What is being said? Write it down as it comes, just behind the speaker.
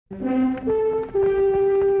Wherever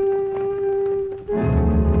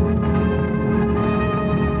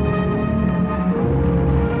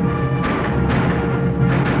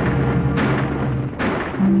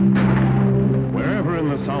in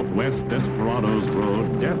the Southwest desperados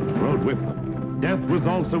rode, death rode with them. Death was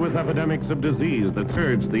also with epidemics of disease that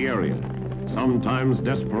surged the area. Sometimes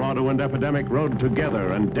desperado and epidemic rode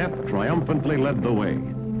together, and death triumphantly led the way.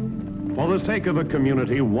 For the sake of the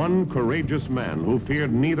community, one courageous man who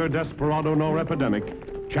feared neither desperado nor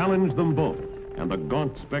epidemic challenged them both and the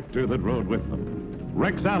gaunt specter that rode with them.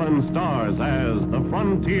 Rex Allen stars as the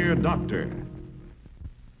Frontier Doctor.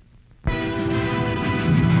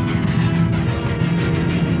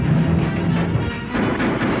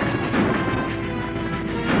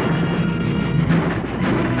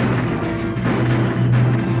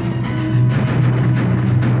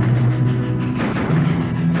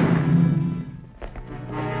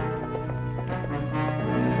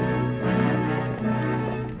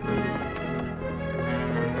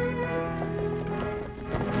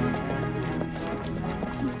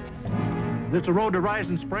 This the road to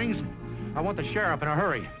Rising Springs? I want the sheriff in a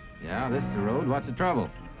hurry. Yeah, this is the road. What's the trouble?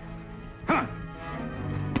 Huh!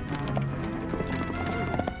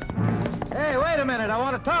 Hey, wait a minute. I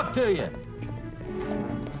want to talk to you.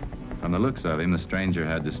 From the looks of him, the stranger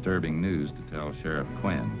had disturbing news to tell Sheriff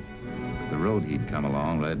Quinn. The road he'd come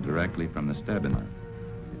along led directly from the Stebbins.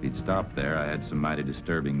 If he'd stopped there, I had some mighty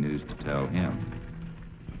disturbing news to tell him.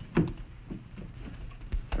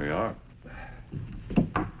 There you are.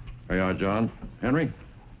 There you are, John. Henry?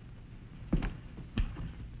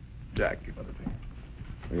 Jack, you better be.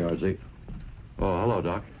 There you are, Zeke. Oh, hello,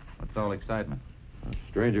 Doc. What's all excitement? A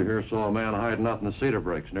stranger here saw a man hiding out in the cedar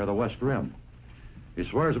breaks near the West Rim. He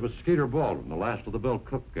swears it was Skeeter Baldwin, the last of the Bill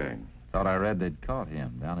Cook gang. Thought I read they'd caught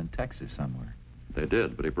him down in Texas somewhere. They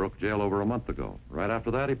did, but he broke jail over a month ago. Right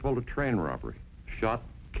after that, he pulled a train robbery. Shot,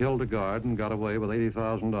 killed a guard, and got away with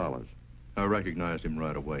 $80,000. I recognized him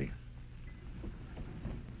right away.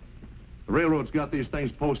 The railroad's got these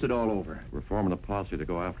things posted all over. We're forming a posse to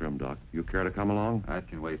go after him, Doc. You care to come along? I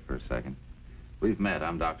can wait for a second. We've met.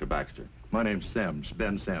 I'm Dr. Baxter. My name's Sims,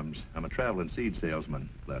 Ben Sims. I'm a traveling seed salesman.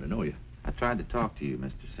 Glad to know you. I tried to talk to you,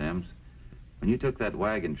 Mr. Sims. When you took that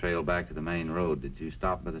wagon trail back to the main road, did you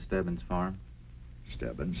stop by the Stebbins farm?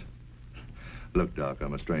 Stebbins? Look, Doc,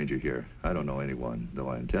 I'm a stranger here. I don't know anyone, though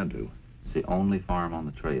I intend to. It's the only farm on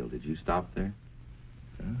the trail. Did you stop there?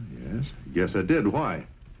 Yes. Yes, I did. Why?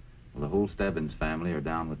 Well, the whole Stebbins family are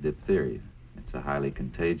down with diphtheria. It's a highly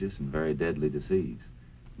contagious and very deadly disease.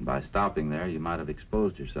 And by stopping there, you might have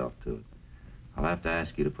exposed yourself to it. I'll have to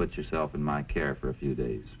ask you to put yourself in my care for a few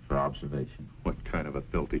days, for observation. What kind of a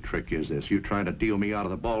filthy trick is this? You trying to deal me out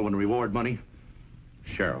of the Baldwin reward money?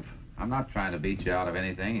 Sheriff. I'm not trying to beat you out of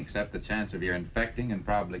anything except the chance of your infecting and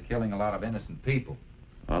probably killing a lot of innocent people.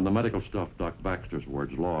 On the medical stuff, Doc Baxter's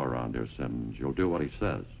word's law around here, Sims. You'll do what he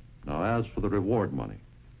says. Now, as for the reward money,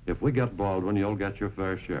 if we get Baldwin, you'll get your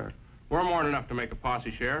fair share. We're more than enough to make a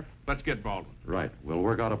posse, Sheriff. Let's get Baldwin. Right. We'll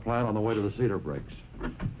work out a plan on the way to the cedar breaks.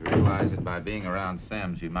 You realize that by being around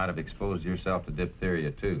Sims, you might have exposed yourself to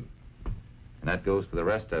diphtheria, too. And that goes for the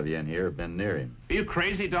rest of you in here who've been near him. Are you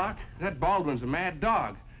crazy, Doc? That Baldwin's a mad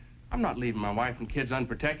dog. I'm not leaving my wife and kids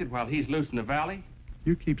unprotected while he's loose in the valley.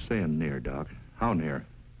 You keep saying near, Doc. How near?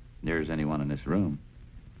 Near as anyone in this room.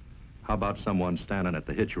 How about someone standing at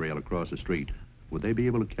the hitch rail across the street? Would they be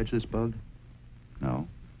able to catch this bug? No.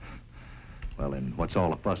 Well, then, what's all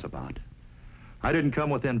the fuss about? I didn't come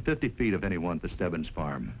within 50 feet of anyone at the Stebbins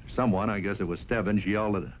farm. Someone, I guess it was Stebbins,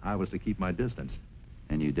 yelled that I was to keep my distance.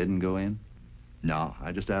 And you didn't go in? No,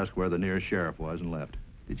 I just asked where the nearest sheriff was and left.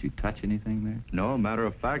 Did you touch anything there? No, matter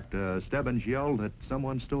of fact, Stebbins yelled that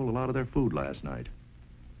someone stole a lot of their food last night.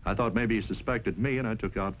 I thought maybe he suspected me, and I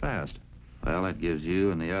took out fast. Well, that gives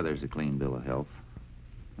you and the others a clean bill of health.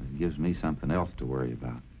 It gives me something else to worry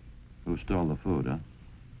about. Who stole the food, huh?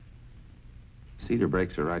 Cedar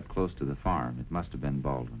breaks are right close to the farm. It must have been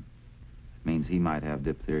Baldwin. It means he might have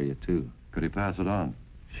diphtheria, too. Could he pass it on?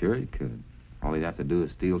 Sure he could. All he'd have to do is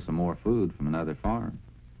steal some more food from another farm.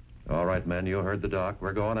 All right, men, you heard the doc.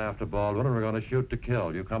 We're going after Baldwin, and we're going to shoot to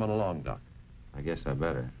kill. You coming along, Doc? I guess I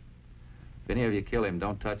better. If any of you kill him,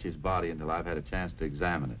 don't touch his body until I've had a chance to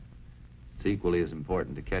examine it. It's equally as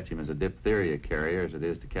important to catch him as a diphtheria carrier as it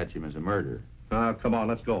is to catch him as a murderer. Come on,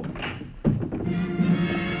 let's go.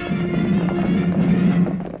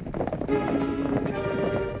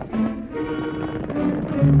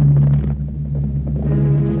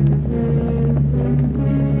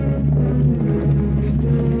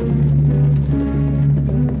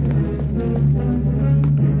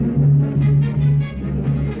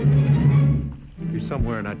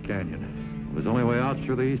 Somewhere in that canyon. There's only way out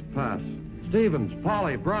through the East Pass. Stevens,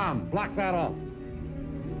 Polly, Brom, block that off.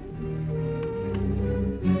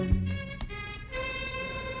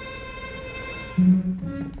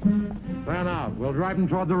 Fan out. We'll drive them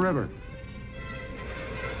toward the river.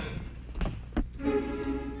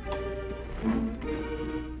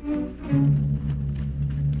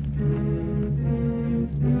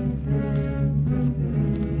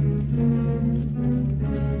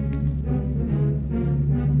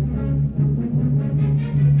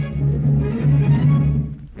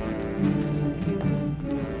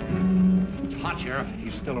 It's hot, Sheriff.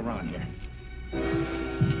 He's still around here.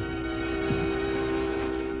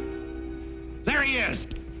 There he is!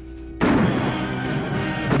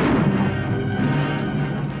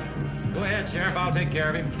 Go ahead, Sheriff. I'll take care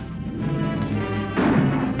of him.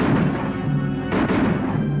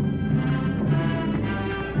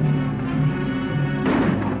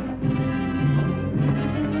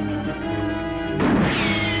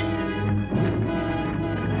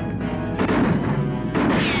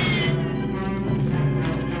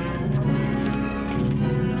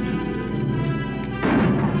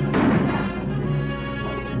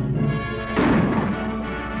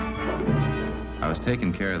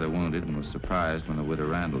 Taking care of the wounded and was surprised when the widow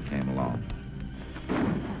Randall came along.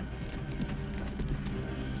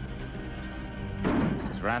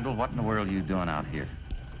 Mrs. Randall, what in the world are you doing out here?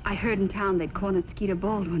 I heard in town they'd cornered Skeeter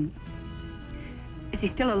Baldwin. Is he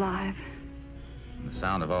still alive? From the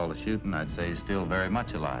sound of all the shooting, I'd say he's still very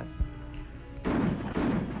much alive.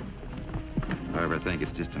 However, I think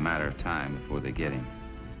it's just a matter of time before they get him.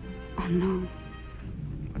 Oh, no.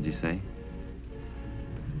 What'd you say?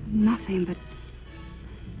 Nothing, but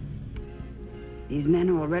these men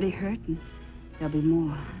are already hurt, and there'll be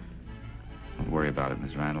more. Don't worry about it,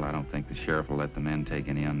 Miss Randall. I don't think the sheriff will let the men take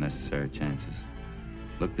any unnecessary chances.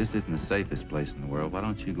 Look, this isn't the safest place in the world. Why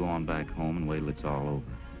don't you go on back home and wait till it's all over?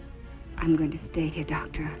 I'm going to stay here,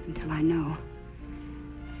 Doctor, until I know.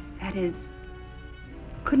 That is,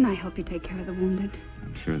 couldn't I help you take care of the wounded?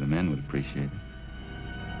 I'm sure the men would appreciate it.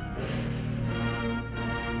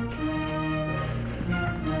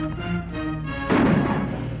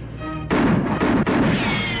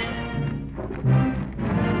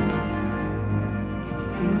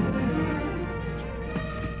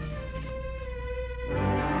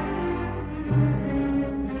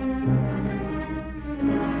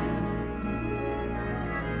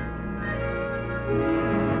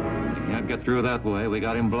 Get through that way. We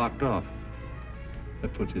got him blocked off.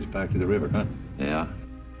 That puts us back to the river, huh? Yeah.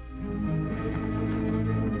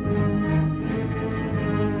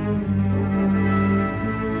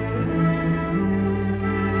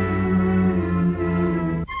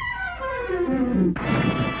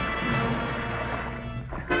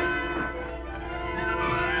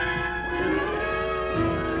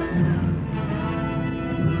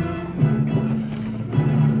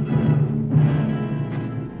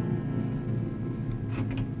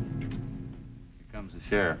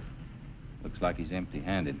 Sheriff. Looks like he's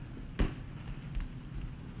empty-handed.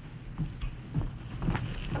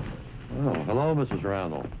 Oh, hello, Mrs.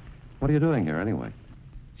 Randall. What are you doing here, anyway?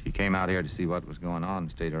 She came out here to see what was going on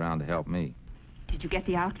and stayed around to help me. Did you get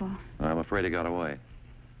the outlaw? I'm afraid he got away.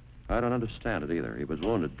 I don't understand it either. He was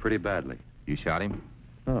wounded pretty badly. You shot him?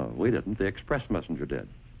 No, we didn't. The express messenger did.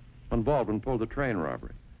 When Baldwin pulled the train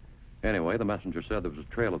robbery. Anyway, the messenger said there was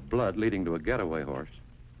a trail of blood leading to a getaway horse.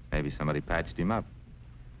 Maybe somebody patched him up.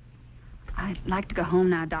 I'd like to go home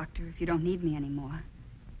now, Doctor, if you don't need me anymore.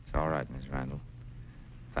 It's all right, Miss Randall.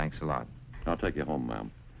 Thanks a lot. I'll take you home, ma'am.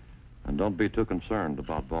 And don't be too concerned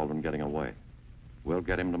about Baldwin getting away. We'll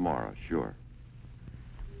get him tomorrow, sure.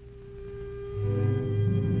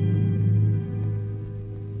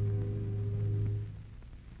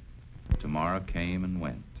 Tomorrow came and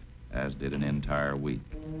went, as did an entire week.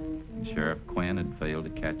 And Sheriff Quinn had failed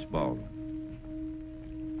to catch Baldwin.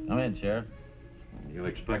 Come in, Sheriff. You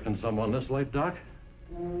expecting someone this late, Doc?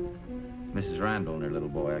 Mrs. Randall and her little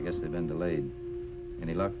boy. I guess they've been delayed.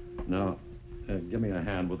 Any luck? No. Give me a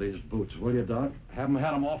hand with these boots, will you, Doc? Haven't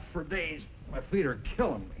had them off for days. My feet are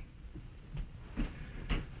killing me.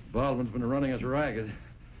 Baldwin's been running us ragged.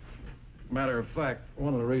 Matter of fact,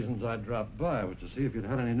 one of the reasons I dropped by was to see if you'd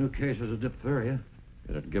had any new cases of diphtheria.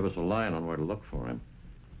 It'd give us a line on where to look for him.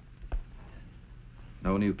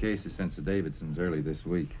 No new cases since the Davidsons early this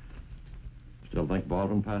week. Still think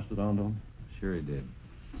Baldwin passed it on to him? Sure he did.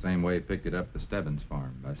 Same way he picked it up at the Stebbins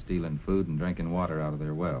farm, by stealing food and drinking water out of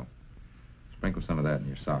their well. Sprinkle some of that in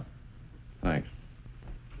your sock. Thanks.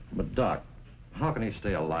 But, Doc, how can he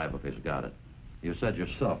stay alive if he's got it? You said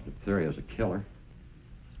yourself diphtheria's a killer.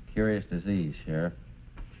 Curious disease, Sheriff.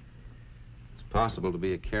 It's Possible to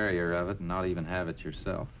be a carrier of it and not even have it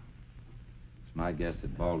yourself. It's my guess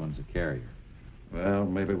that Baldwin's a carrier. Well,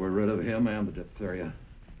 maybe we're rid of him and the diphtheria.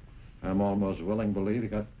 I'm almost willing to believe he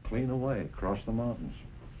got clean away across the mountains.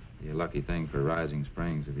 Be a lucky thing for Rising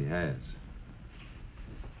Springs if he has.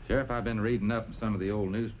 Sheriff, I've been reading up in some of the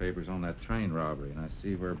old newspapers on that train robbery, and I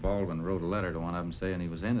see where Baldwin wrote a letter to one of them saying he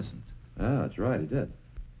was innocent. Ah, that's right, he did.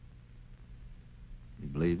 You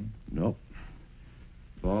believe him? Nope.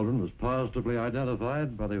 Baldwin was positively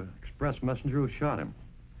identified by the express messenger who shot him.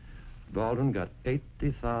 Baldwin got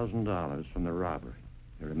 $80,000 from the robbery.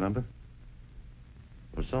 You remember?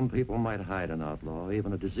 Well, some people might hide an outlaw,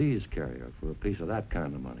 even a disease carrier, for a piece of that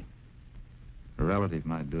kind of money. A relative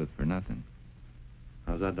might do it for nothing.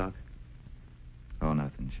 How's that, Doc? Oh,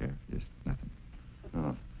 nothing, Sheriff. Just nothing.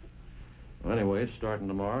 Oh. Well, anyway, starting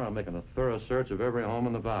tomorrow, I'm making a thorough search of every home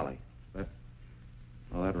in the valley. Well,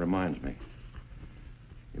 that reminds me.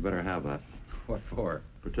 You better have that. What for?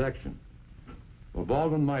 Protection. Well,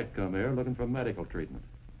 Baldwin might come here looking for medical treatment.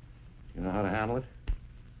 You know how to handle it?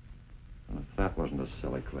 Well, if that wasn't a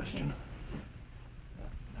silly question.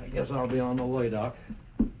 I guess I'll be on the way, Doc.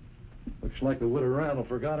 Looks like the widow Randall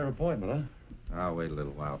forgot her appointment, huh? I'll wait a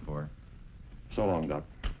little while for her. So long, Doc.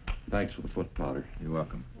 Thanks for the foot powder. You're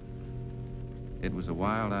welcome. It was a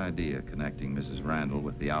wild idea connecting Mrs. Randall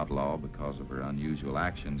with the outlaw because of her unusual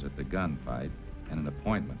actions at the gunfight and an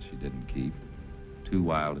appointment she didn't keep. Too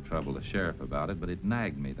wild to trouble the sheriff about it, but it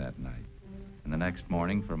nagged me that night. And the next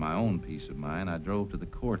morning, for my own peace of mind, I drove to the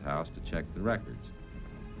courthouse to check the records.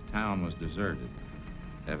 The town was deserted.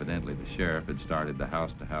 Evidently, the sheriff had started the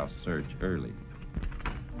house-to-house search early.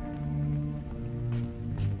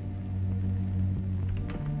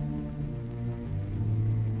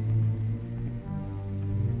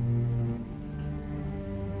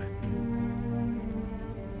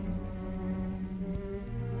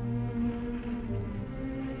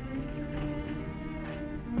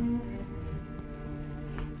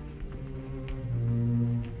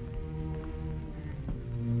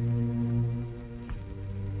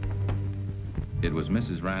 It was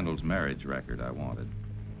Mrs. Randall's marriage record I wanted.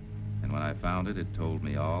 And when I found it, it told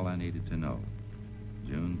me all I needed to know.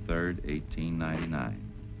 June 3rd,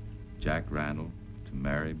 1899. Jack Randall to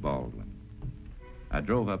Mary Baldwin. I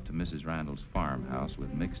drove up to Mrs. Randall's farmhouse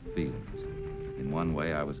with mixed feelings. In one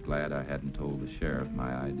way, I was glad I hadn't told the sheriff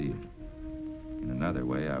my idea. In another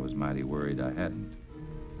way, I was mighty worried I hadn't.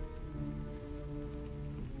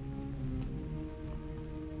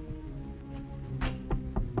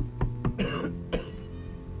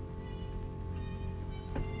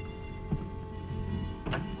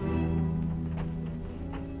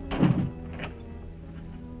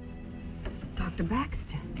 Dr.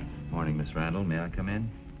 Baxter. Morning, Miss Randall. May I come in?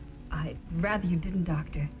 I'd rather you didn't,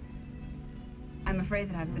 Doctor. I'm afraid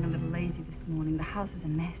that I've been a little lazy this morning. The house is a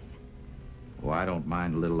mess. Oh, I don't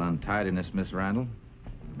mind a little untidiness, Miss Randall.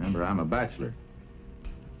 Remember, I'm a bachelor.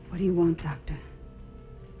 What do you want, Doctor?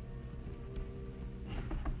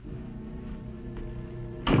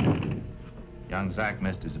 Young Zach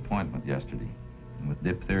missed his appointment yesterday. And with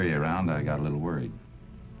diphtheria around, I got a little worried.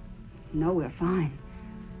 No, we're fine.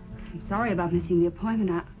 I'm sorry about missing the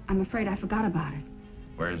appointment. I'm afraid I forgot about it.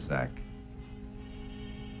 Where's Zach?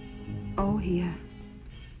 Oh, he's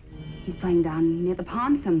playing down near the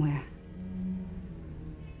pond somewhere.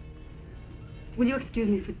 Will you excuse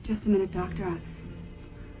me for just a minute, Doctor?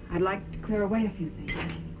 I'd like to clear away a few things.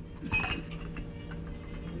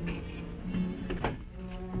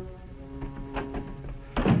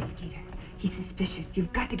 Skeeter, he's suspicious.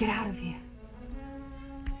 You've got to get out of here.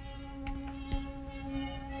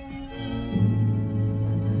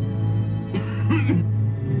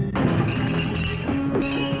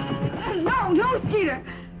 No, Skeeter!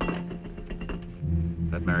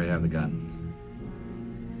 Let Mary have the gun.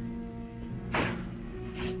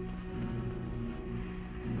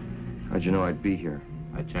 How'd you know I'd be here?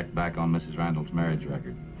 I checked back on Mrs. Randall's marriage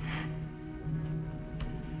record.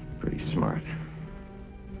 Pretty smart.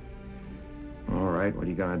 All right, what are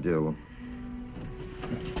you gonna do?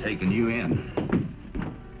 Taking you in.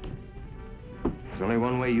 There's only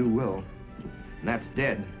one way you will, and that's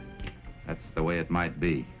dead. That's the way it might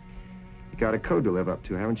be. You got a code to live up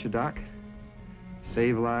to, haven't you, Doc?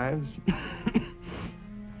 Save lives.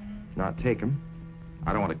 Not take them.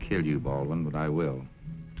 I don't want to kill you, Baldwin, but I will.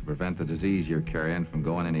 To prevent the disease you're carrying from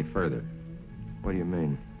going any further. What do you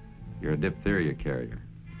mean? You're a diphtheria carrier.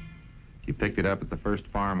 You picked it up at the first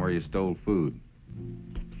farm where you stole food.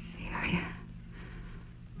 Diphtheria.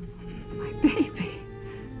 My baby.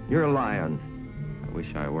 You're a lion. I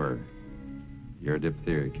wish I were. You're a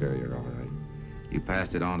diphtheria carrier, all right. You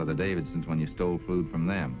passed it on to the Davidsons when you stole food from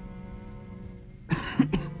them.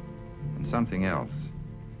 And something else.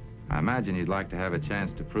 I imagine you'd like to have a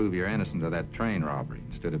chance to prove you're innocent of that train robbery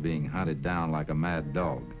instead of being hunted down like a mad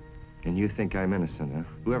dog. And you think I'm innocent, huh?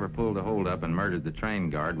 Whoever pulled the holdup and murdered the train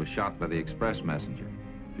guard was shot by the express messenger.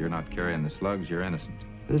 If you're not carrying the slugs, you're innocent.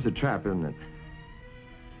 This is a trap, isn't it?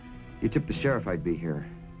 You tipped the sheriff I'd be here.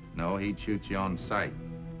 No, he'd shoot you on sight.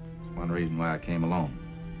 That's one reason why I came alone.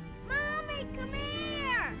 Mommy, come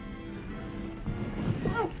here!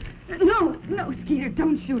 Oh, no, Skeeter,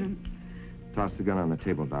 don't shoot him. Toss the gun on the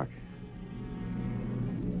table, Doc.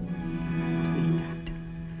 Please, Doctor.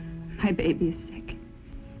 My baby is sick.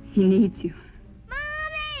 He needs you.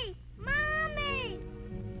 Mommy! Mommy!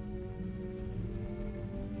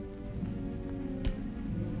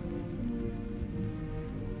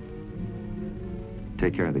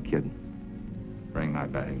 Take care of the kid. Bring my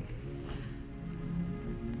bag.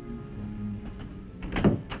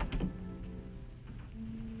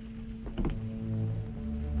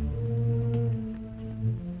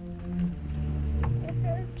 It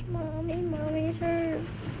hurts, Mommy. Mommy, it hurts.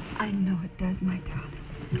 I know it does, my darling.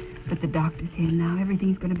 But the doctor's here now.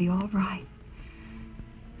 Everything's going to be all right.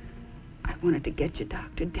 I wanted to get you,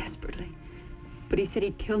 Doctor, desperately. But he said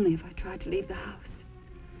he'd kill me if I tried to leave the house.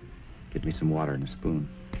 Get me some water and a spoon.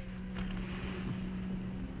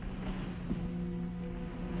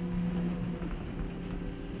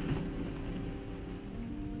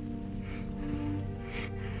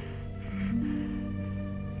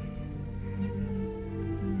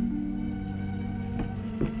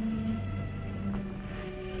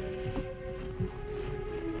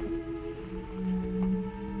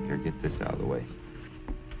 Here, get this out of the way.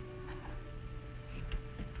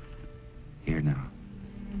 Here now.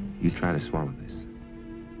 You try to swallow this.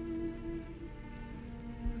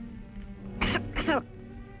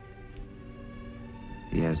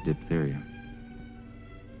 He has diphtheria.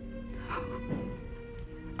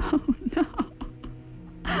 Oh, no.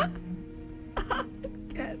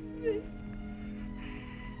 It can't be.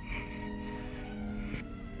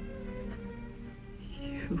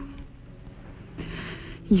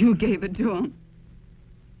 You gave it to him.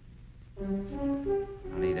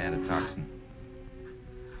 I need antitoxin.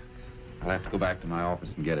 I'll have to go back to my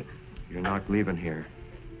office and get it. You're not leaving here.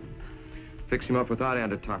 Fix him up without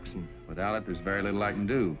antitoxin. Without it, there's very little I can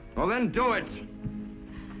do. Well, then do it!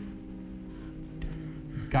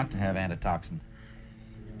 He's got to have antitoxin.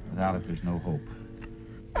 Without it, there's no hope.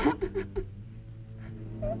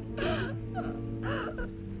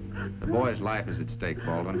 The boy's life is at stake,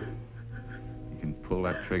 Baldwin. You can pull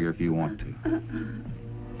that trigger if you want to.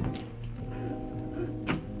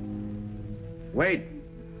 Wait!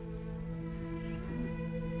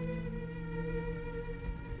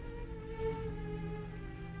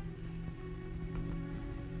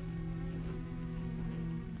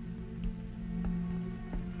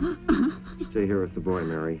 Stay here with the boy,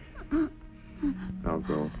 Mary. I'll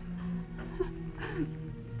go.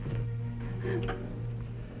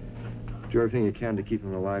 Do everything you can to keep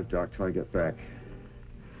him alive, Doc, till I get back.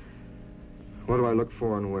 What do I look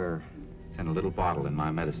for and where? It's in a little bottle in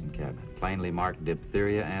my medicine cabinet. Plainly marked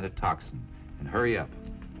diphtheria antitoxin. And hurry up.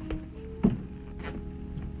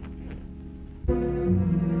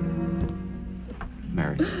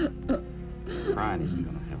 Mary, crying isn't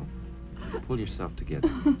going to help. Pull yourself together.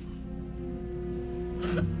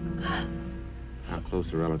 How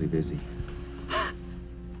close a relative is he?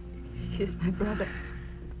 He's my brother.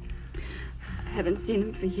 I haven't seen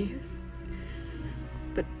him for years.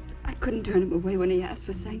 But I couldn't turn him away when he asked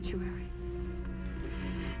for sanctuary.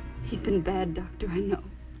 He's been bad, Doctor, I know.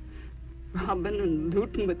 Robbing and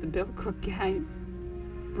looting with the Bill Crook gang.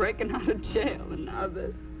 Breaking out of jail and now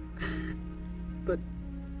this. But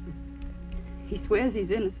he swears he's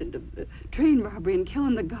innocent of the train robbery and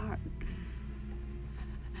killing the guard.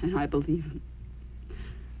 And I believe him.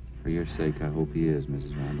 For your sake, I hope he is,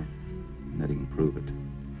 Mrs. Randall. And that he can prove it.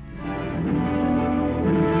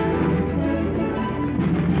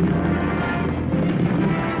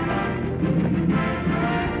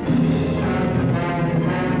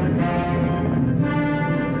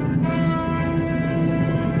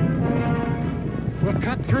 We'll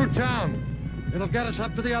cut through town. It'll get us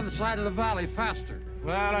up to the other side of the valley faster.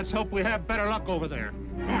 Well, let's hope we have better luck over there.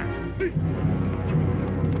 Come on.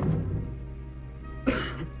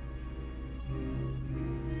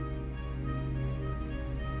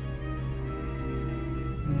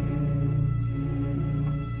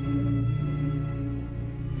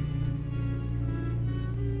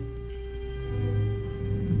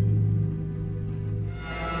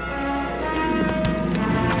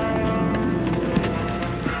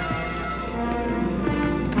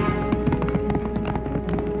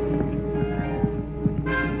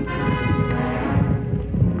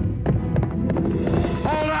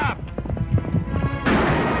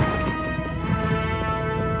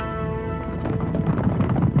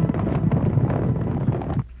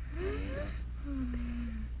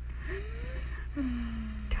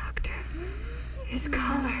 his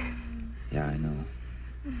collar. Yeah, I know.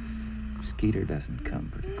 Skeeter doesn't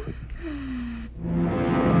come pretty quick.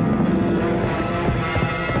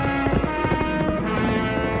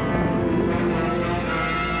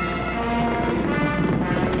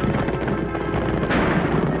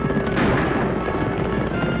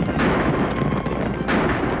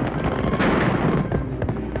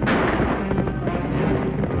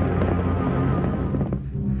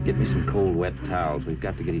 Get me some cold, wet towels. We've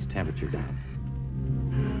got to get his temperature down.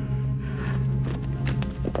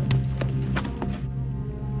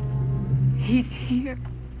 He's here.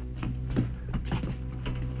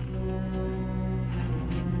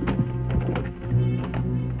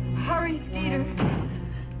 Hurry, Skeeter.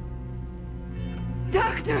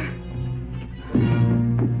 Doctor!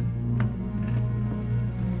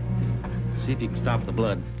 See if you can stop the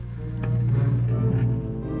blood.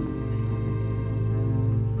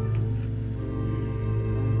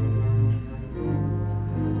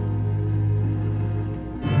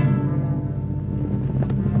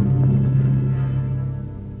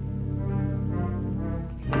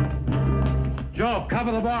 Joe,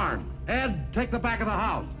 cover the barn. Ed, take the back of the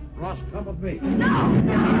house. Ross, come with me. No!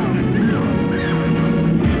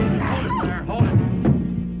 Hold it there, hold it.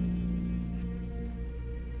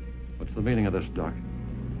 What's the meaning of this, Doc?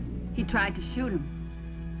 He tried to shoot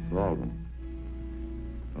him. Baldwin.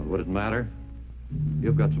 Well, would it matter?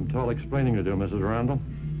 You've got some tall explaining to do, Mrs. Randall.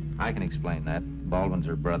 I can explain that. Baldwin's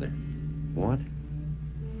her brother. What?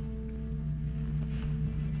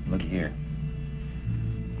 Look here.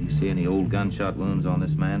 You see any old gunshot wounds on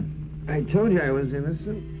this man? I told you I was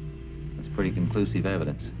innocent. That's pretty conclusive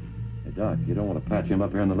evidence. Hey, Doc, you don't want to patch him up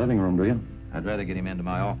here in the living room, do you? I'd rather get him into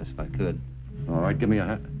my office if I could. All right, give me a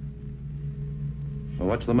hand. Well,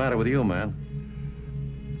 what's the matter with you, man?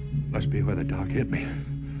 Must be where the doc hit me.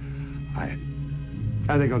 I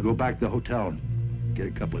think I'll go back to the hotel and get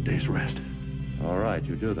a couple of days rest. All right,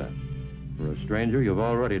 you do that. For a stranger, you've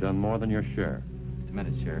already done more than your share. Just a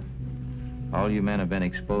minute, Sheriff. All you men have been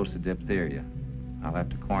exposed to diphtheria. I'll have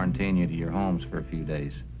to quarantine you to your homes for a few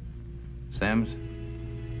days. Sims,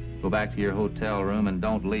 go back to your hotel room and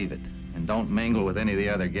don't leave it. And don't mingle with any of the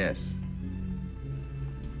other guests.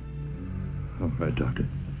 All right, Doctor.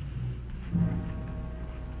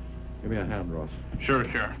 Give me a hand, Ross. Sure,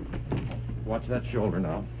 Sheriff. Watch that shoulder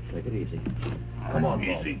now. Take it easy. Come on,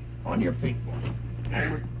 Bob. Easy. On your feet, boy.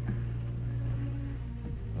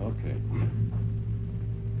 Okay.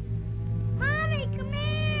 Mommy, come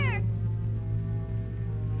here!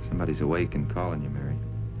 Somebody's awake and calling you, Mary.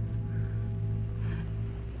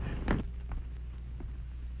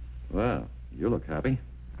 Well, you look happy.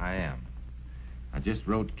 I am. I just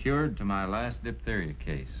wrote cured to my last diphtheria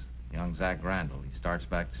case. Young Zach Randall. He starts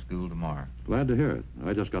back to school tomorrow. Glad to hear it.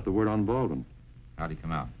 I just got the word on Baldwin. How'd he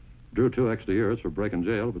come out? Drew 2 extra years for breaking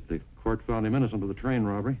jail, but the court found him innocent of the train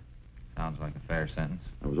robbery. Sounds like a fair sentence.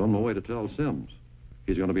 I was on my way to tell Sims.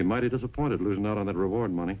 He's going to be mighty disappointed losing out on that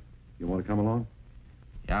reward money. You want to come along?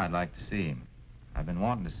 Yeah, I'd like to see him. I've been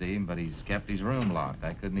wanting to see him, but he's kept his room locked.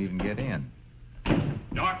 I couldn't even get in.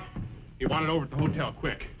 Doc, you want it over at the hotel,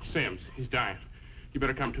 quick. Sims, he's dying. You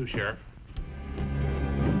better come too, Sheriff.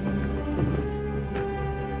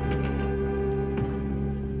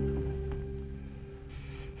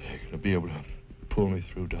 You're gonna be able to pull me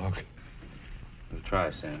through, Doc? We'll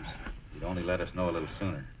try, Sims. You'd only let us know a little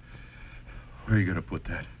sooner. Where are you gonna put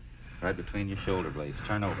that? Right between your shoulder blades.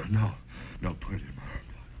 Turn over. No, put it in my arm.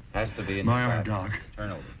 Has to be in My your arm, back. Doc.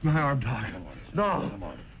 Turn over. My arm, Doc. No, Come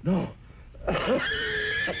on. no.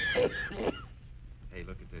 Hey,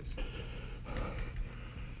 look at this.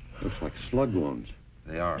 Looks like slug wounds.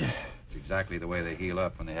 They are. It's exactly the way they heal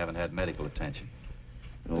up when they haven't had medical attention.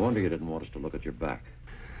 No wonder you didn't want us to look at your back.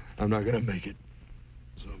 I'm not gonna make it.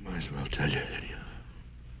 So I might as well tell you anyhow.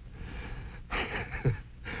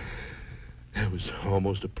 That was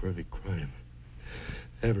almost a perfect crime.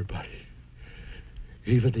 Everybody,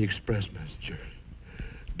 even the express messenger,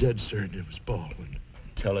 dead certain it was Baldwin.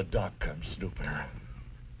 Till a doc comes snooping around.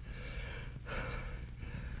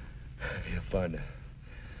 You'll find the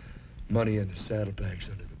money in the saddlebags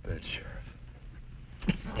under the bed, Sheriff.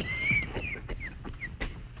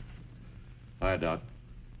 Hi, Doc.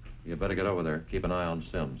 You better get over there. Keep an eye on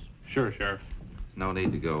Sims. Sure, Sheriff. No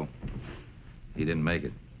need to go. He didn't make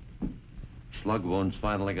it. Slug wounds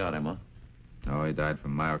finally got him, huh? No, he died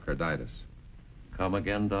from myocarditis. Come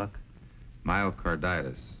again, Doc?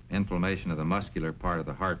 Myocarditis, inflammation of the muscular part of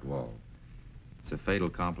the heart wall. It's a fatal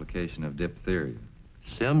complication of diphtheria.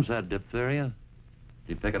 Sims had diphtheria?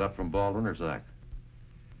 Did he pick it up from Baldwin or Zach?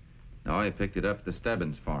 No, he picked it up at the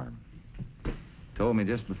Stebbins farm. Told me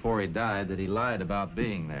just before he died that he lied about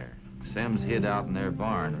being there. Sims hid out in their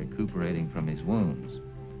barn, recuperating from his wounds.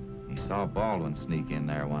 He saw Baldwin sneak in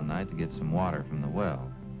there one night to get some water from the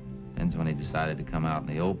well. Then's when he decided to come out in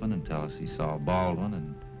the open and tell us he saw Baldwin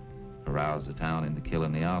and arouse the town into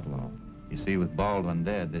killing the outlaw. You see, with Baldwin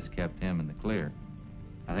dead, this kept him in the clear.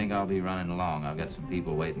 I think I'll be running along. I've got some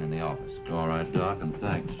people waiting in the office. All right, Doc, and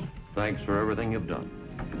thanks. Thanks for everything you've done.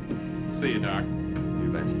 See you, Doc.